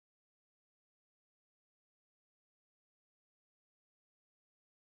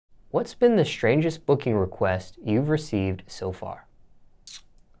what's been the strangest booking request you've received so far?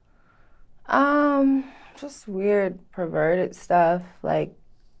 Just weird, perverted stuff, like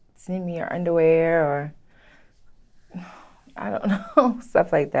send me your underwear or I don't know,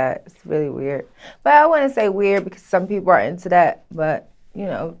 stuff like that. It's really weird. But I wouldn't say weird because some people are into that, but you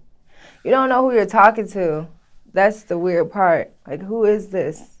know, you don't know who you're talking to. That's the weird part. Like, who is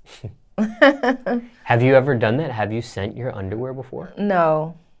this? Have you ever done that? Have you sent your underwear before?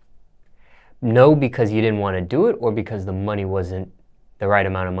 No. No, because you didn't want to do it, or because the money wasn't the right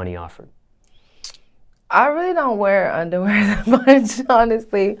amount of money offered? I really don't wear underwear that much,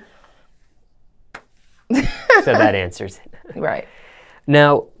 honestly. So that answers it. Right.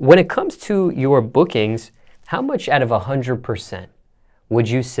 Now, when it comes to your bookings, how much out of 100% would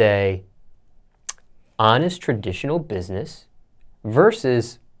you say honest traditional business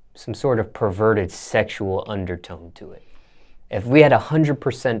versus some sort of perverted sexual undertone to it? If we had a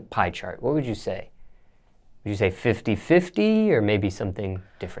 100% pie chart, what would you say? Would you say 50-50 or maybe something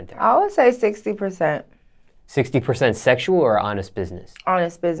different there? I would say 60%. 60% sexual or honest business?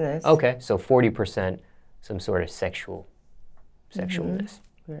 Honest business. Okay, so 40% some sort of sexualness.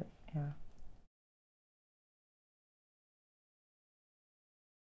 Yeah.